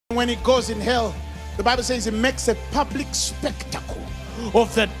When he goes in hell, the Bible says he makes a public spectacle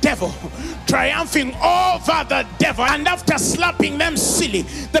of the devil, triumphing over the devil. And after slapping them silly,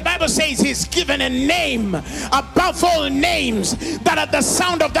 the Bible says he's given a name above all names, that at the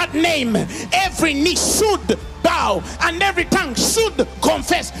sound of that name every knee should bow and every tongue should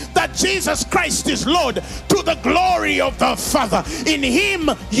confess that Jesus Christ is Lord, to the glory of the Father. In him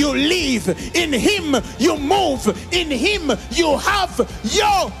you live, in him you move, in him you have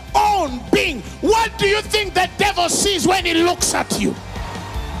your own being. What do you think the devil sees when he looks at you?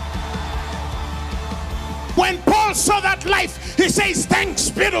 When Paul saw that life, he says, thanks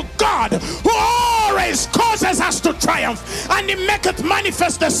be to God who always causes us to triumph, and he maketh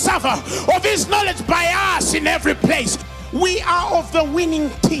manifest the savour of his knowledge by us in every place. We are of the winning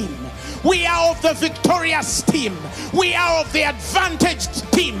team. We are of the victorious team. We are of the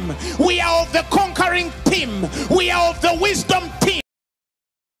advantaged team. We are of the conquering team. We are of the wisdom team.